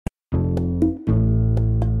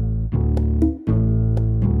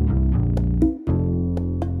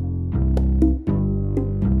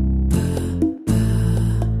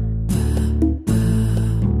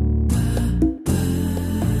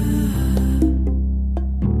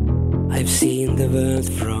I've seen the world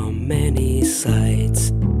from many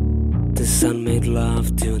sides. The sun made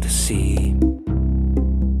love to the sea.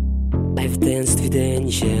 I've danced with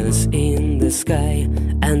angels in the sky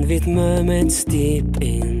and with mermaids deep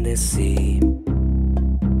in the sea.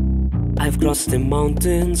 I've crossed the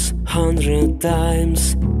mountains 100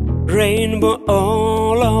 times, rainbow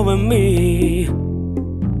all over me.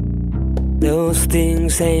 Those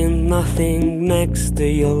things ain't nothing next to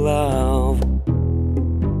your love.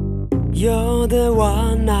 You're the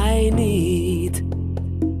one I need.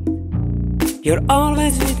 You're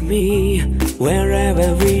always with me,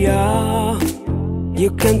 wherever we are.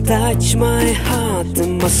 You can touch my heart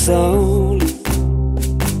and my soul.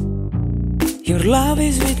 Your love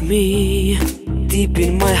is with me, deep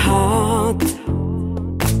in my heart.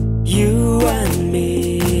 You and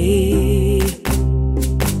me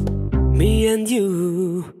and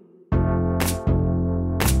you.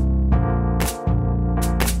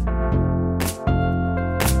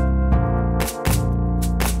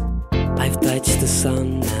 I've touched the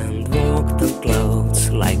sun and walked on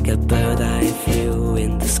clouds. Like a bird I flew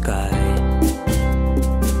in the sky.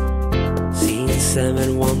 Seen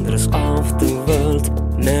 7 wonders of the world,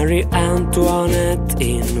 Marie Antoinette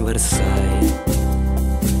in Versailles.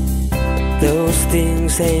 Those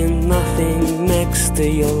things ain't nothing next to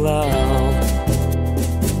your love.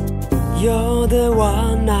 You're the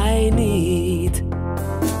one I need.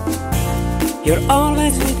 You're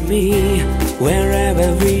always with me,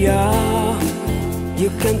 wherever we are. You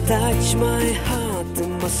can touch my heart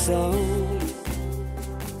and my soul.